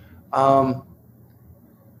that. I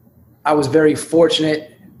was very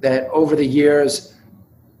fortunate that over the years,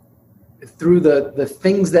 through the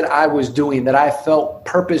things that I was doing, that I felt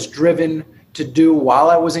purpose-driven to do while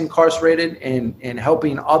I was incarcerated, and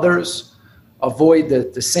helping others avoid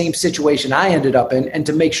the same situation I ended up in, and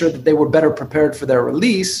to make sure that they were better prepared for their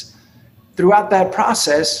release. Throughout that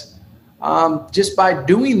process, just by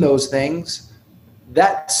doing those things,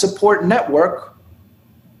 that support network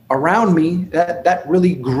around me, that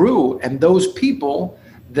really grew. And those people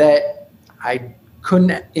that I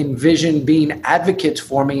couldn't envision being advocates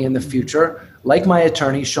for me in the future, like my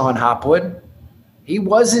attorney, Sean Hopwood. He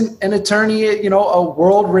wasn't an attorney, a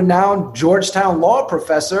world-renowned Georgetown law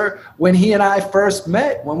professor when he and I first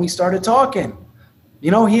met, when we started talking. He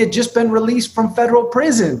had just been released from federal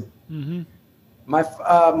prison. Mm-hmm.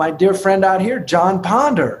 My dear friend out here, John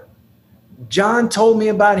Ponder. John told me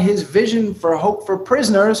about his vision for Hope for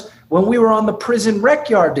Prisoners when we were on the prison rec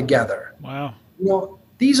yard together. Wow.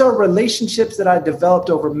 These are relationships that I developed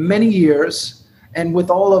over many years and with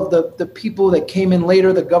all of the people that came in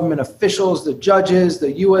later, the government officials, the judges,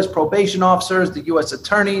 the U.S. probation officers, the U.S.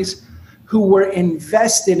 attorneys, who were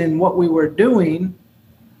invested in what we were doing,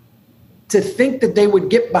 to think that they would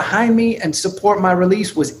get behind me and support my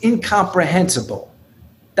release was incomprehensible.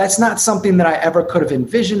 That's not something that I ever could have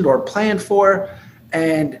envisioned or planned for.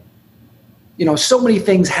 And, so many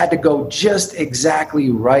things had to go just exactly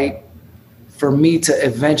right for me to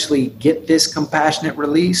eventually get this compassionate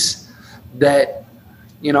release that,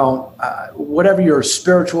 whatever your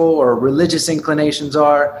spiritual or religious inclinations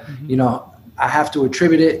are, I have to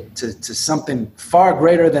attribute it to something far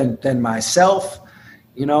greater than myself.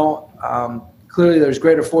 Clearly there's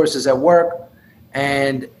greater forces at work,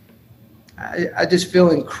 and I just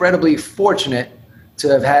feel incredibly fortunate to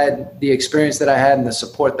have had the experience that I had and the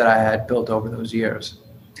support that I had built over those years.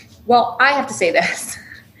 Well, I have to say this.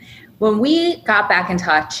 When we got back in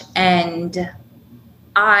touch and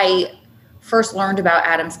I first learned about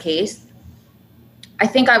Adam's case, I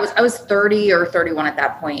think I was 30 or 31 at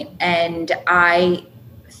that point. And I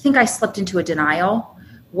think I slipped into a denial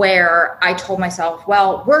where I told myself,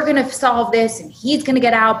 well, we're going to solve this and he's going to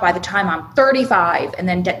get out by the time I'm 35. And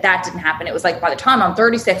then that didn't happen. It was like by the time I'm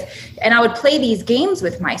 36. And I would play these games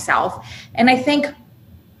with myself. And I think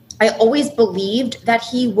I always believed that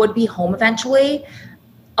he would be home eventually.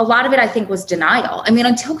 A lot of it, I think, was denial. I mean,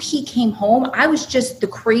 until he came home, I was just the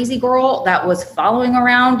crazy girl that was following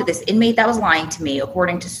around this inmate that was lying to me,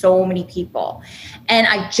 according to so many people. And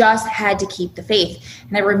I just had to keep the faith.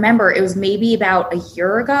 And I remember it was maybe about a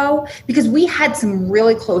year ago, because we had some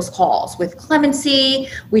really close calls with clemency.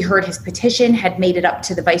 We heard his petition had made it up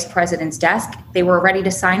to the vice president's desk. They were ready to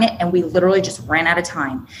sign it, and we literally just ran out of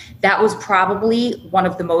time. That was probably one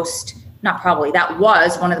of the most... that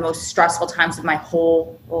was one of the most stressful times of my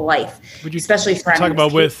whole life. Would you especially talk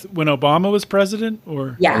about with when Obama was president,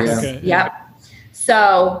 or? Yes. Yeah. Okay. Yep.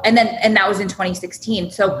 So, and that was in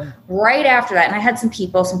 2016. So right after that, and I had some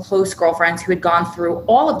close girlfriends who had gone through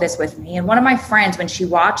all of this with me. And one of my friends, when she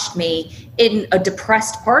watched me in a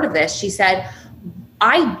depressed part of this, she said,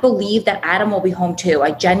 I believe that Adam will be home too. I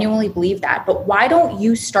genuinely believe that. But why don't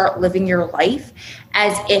you start living your life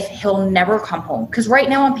as if he'll never come home? Because right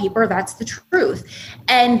now on paper, that's the truth.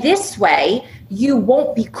 And this way, you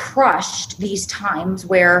won't be crushed these times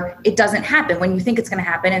where it doesn't happen, when you think it's going to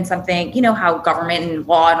happen and something, how government and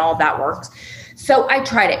law and all that works. So I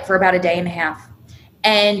tried it for about a day and a half.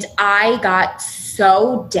 And I got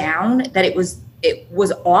so down that it was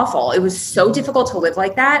awful. It was so difficult to live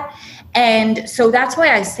like that. And so that's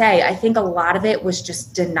why I say, I think a lot of it was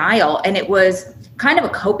just denial, and it was kind of a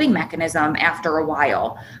coping mechanism after a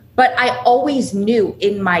while. But I always knew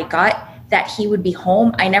in my gut that he would be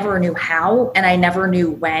home. I never knew how, and I never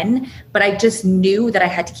knew when, but I just knew that I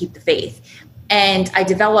had to keep the faith. And I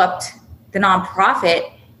developed the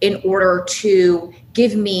nonprofit in order to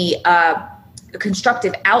give me a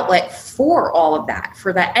constructive outlet for all of that,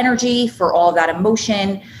 for that energy, for all of that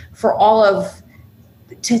emotion, for all of,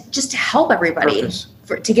 to help everybody,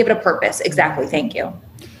 to give it a purpose. Exactly. Thank you.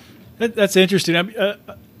 That's interesting. I'm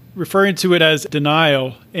referring to it as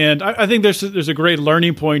denial. And I think there's a great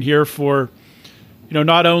learning point here for,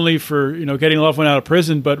 not only for, getting a loved one out of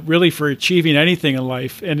prison, but really for achieving anything in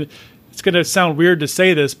life. And it's going to sound weird to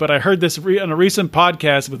say this, but I heard this on a recent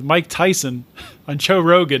podcast with Mike Tyson on Joe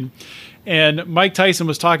Rogan. And Mike Tyson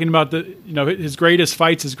was talking about his greatest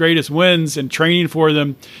fights, his greatest wins, and training for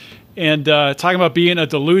them, and talking about being a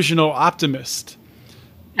delusional optimist.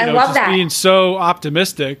 I love that. Being so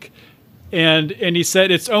optimistic, and he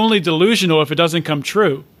said it's only delusional if it doesn't come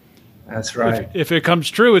true. That's right. If it comes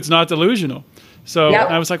true, it's not delusional. So yep.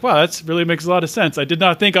 I was like, wow, that really makes a lot of sense. I did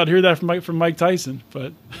not think I'd hear that from Mike Tyson,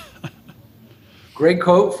 but. Great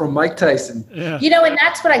quote from Mike Tyson. Yeah. And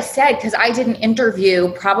that's what I said, because I did an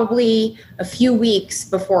interview probably a few weeks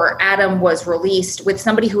before Adam was released with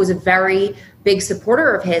somebody who was a very big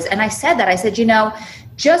supporter of his. And I said,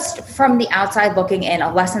 just from the outside looking in,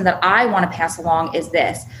 a lesson that I want to pass along is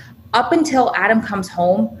this. Up until Adam comes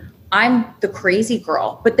home, I'm the crazy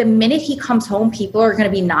girl. But the minute he comes home, people are going to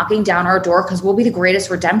be knocking down our door because we'll be the greatest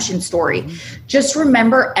redemption story. Mm-hmm. Just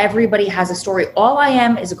remember, everybody has a story. All I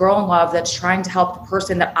am is a girl in love that's trying to help the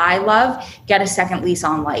person that I love get a second lease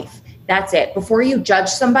on life. That's it. Before you judge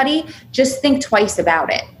somebody, just think twice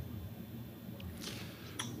about it.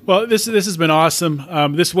 Well, this has been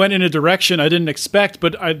awesome. This went in a direction I didn't expect,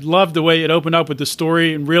 but I loved the way it opened up with the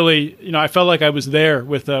story, and really, I felt like I was there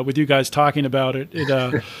with you guys talking about it.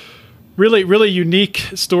 It really, really unique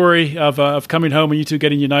story of coming home and you two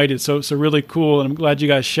getting united. So really cool, and I'm glad you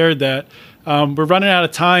guys shared that. We're running out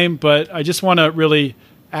of time, but I just want to really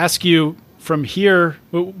ask you from here,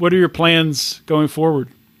 what are your plans going forward?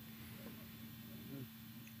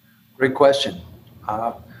 Great question.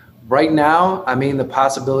 Right now, I mean, the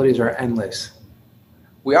possibilities are endless.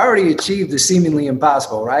 We already achieved the seemingly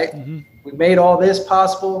impossible, right? Mm-hmm. We made all this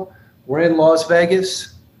possible. We're in Las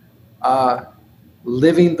Vegas,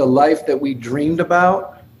 living the life that we dreamed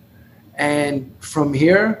about. And from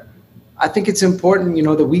here, I think it's important,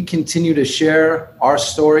 that we continue to share our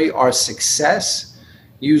story, our success,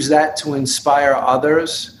 use that to inspire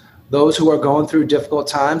others, those who are going through difficult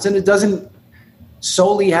times. And it doesn't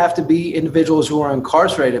solely have to be individuals who are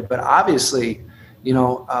incarcerated, but obviously,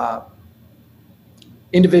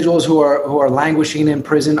 individuals who are languishing in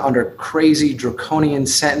prison under crazy draconian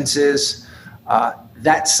sentences.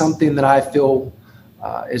 That's something that I feel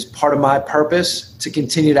is part of my purpose, to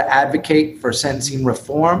continue to advocate for sentencing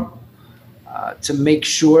reform, to make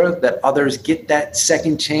sure that others get that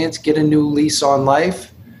second chance, get a new lease on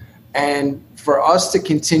life, and for us to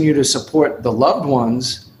continue to support the loved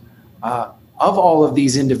ones of all of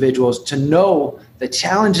these individuals, to know the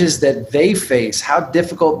challenges that they face, how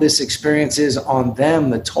difficult this experience is on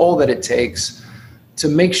them, the toll that it takes, to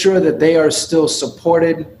make sure that they are still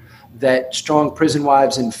supported, that Strong Prison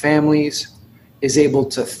Wives and Families is able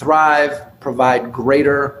to thrive, provide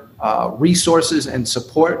greater resources and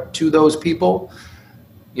support to those people.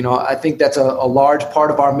 I think that's a large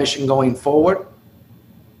part of our mission going forward.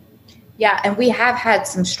 Yeah, and we have had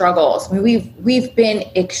some struggles. I mean, we've been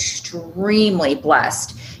extremely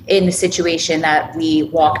blessed in the situation that we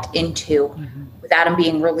walked into with Adam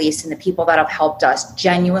being released, and the people that have helped us.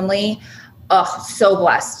 Genuinely, so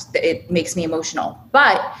blessed. It makes me emotional.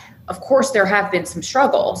 But of course, there have been some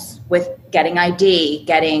struggles with getting ID,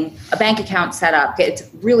 getting a bank account set up. It's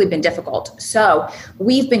really been difficult. So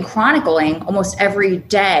we've been chronicling almost every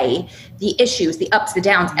day the issues, the ups, the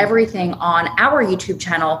downs, everything on our YouTube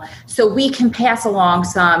channel, so we can pass along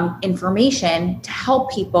some information to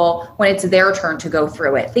help people when it's their turn to go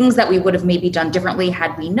through it. Things that we would have maybe done differently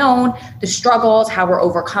had we known, the struggles, how we're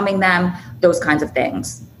overcoming them, those kinds of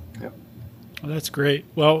things. Well, that's great.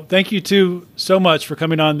 Well, thank you two so much for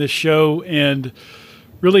coming on this show and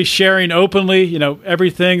really sharing openly,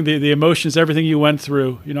 everything, the emotions, everything you went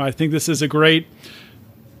through. I think this is a great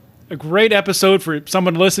episode for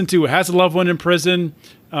someone to listen to who has a loved one in prison,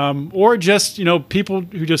 or just, people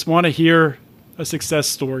who just want to hear a success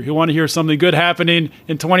story, who want to hear something good happening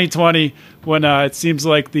in 2020 when it seems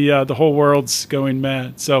like the whole world's going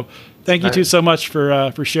mad. So thank you two so much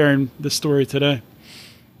for sharing this story today.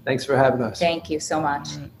 Thanks for having us. Thank you so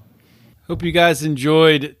much. Right. Hope you guys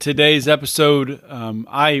enjoyed today's episode.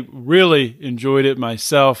 I really enjoyed it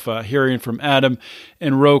myself, hearing from Adam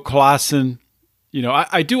and Ro Clausen.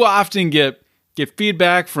 I do often get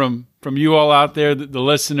feedback from you all out there, the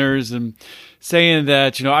listeners, and saying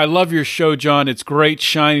that, I love your show, John. It's great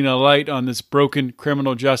shining a light on this broken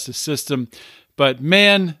criminal justice system. But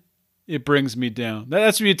man, it brings me down.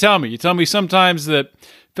 That's what you tell me. You tell me sometimes that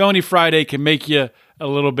Felony Friday can make you a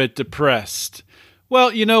little bit depressed.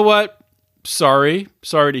 Well, you know what? Sorry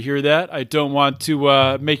to hear that. I don't want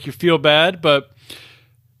to make you feel bad, but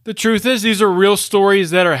the truth is these are real stories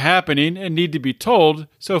that are happening and need to be told.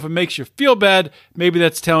 So if it makes you feel bad, maybe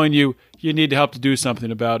that's telling you need help to do something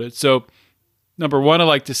about it. So number one, I'd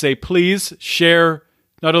like to say, please share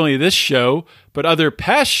not only this show, but other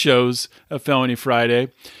past shows of Felony Friday.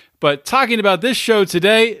 But talking about this show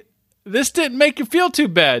today, this didn't make you feel too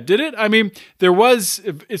bad, did it? I mean,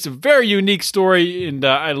 it's a very unique story, and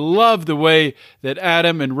I love the way that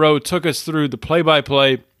Adam and Ro took us through the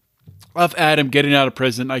play-by-play of Adam getting out of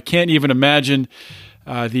prison. I can't even imagine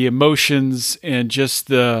the emotions and just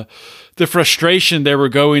the frustration they were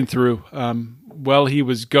going through while he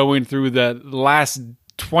was going through that last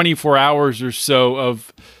 24 hours or so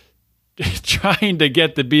of trying to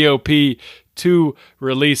get the BOP to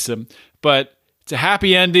release him. But it's a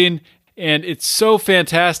happy ending, and it's so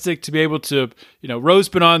fantastic to be able to, Ro's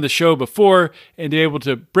been on the show before, and to be able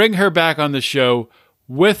to bring her back on the show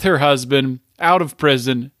with her husband out of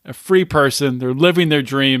prison, a free person. They're living their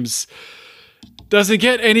dreams. Doesn't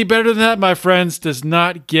get any better than that, my friends. Does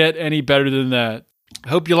not get any better than that. I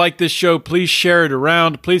hope you like this show. Please share it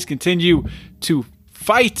around. Please continue to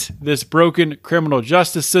fight this broken criminal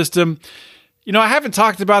justice system. I haven't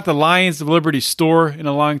talked about the Lions of Liberty store in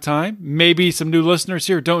a long time. Maybe some new listeners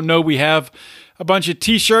here don't know we have a bunch of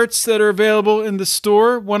t-shirts that are available in the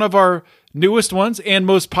store. One of our newest ones and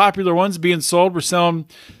most popular ones being sold.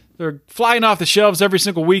 They're flying off the shelves every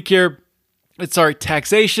single week here. It's our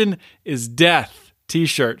Taxation is Death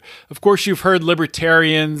t-shirt. Of course, you've heard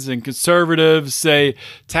libertarians and conservatives say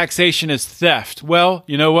taxation is theft. Well,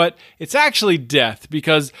 you know what? It's actually death,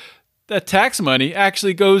 because that tax money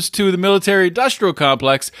actually goes to the military-industrial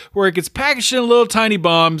complex, where it gets packaged in little tiny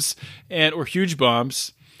bombs or huge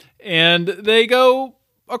bombs, and they go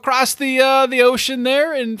across the ocean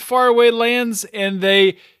there in faraway lands, and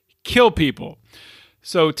they kill people.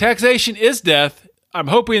 So taxation is death. I'm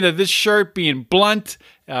hoping that this shirt, being blunt,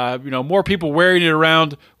 more people wearing it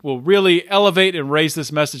around, will really elevate and raise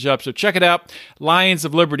this message up. So check it out, Lions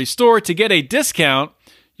of Liberty store. To get a discount,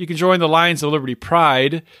 you can join the Lions of Liberty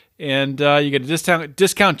Pride, and you get a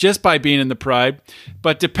discount just by being in the Pride.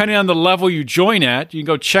 But depending on the level you join at, you can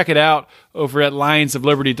go check it out over at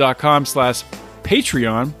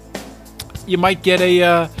lionsofliberty.com/Patreon. You might get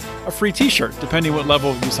a free t-shirt, depending what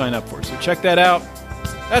level you sign up for. So check that out.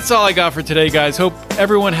 That's all I got for today, guys. Hope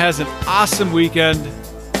everyone has an awesome weekend.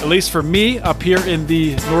 At least for me, up here in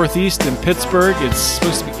the Northeast in Pittsburgh, it's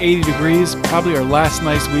supposed to be 80 degrees, probably our last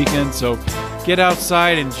nice weekend. So get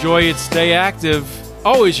outside, enjoy it, stay active.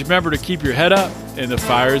 Always remember to keep your head up and the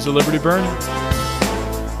fires of liberty burning.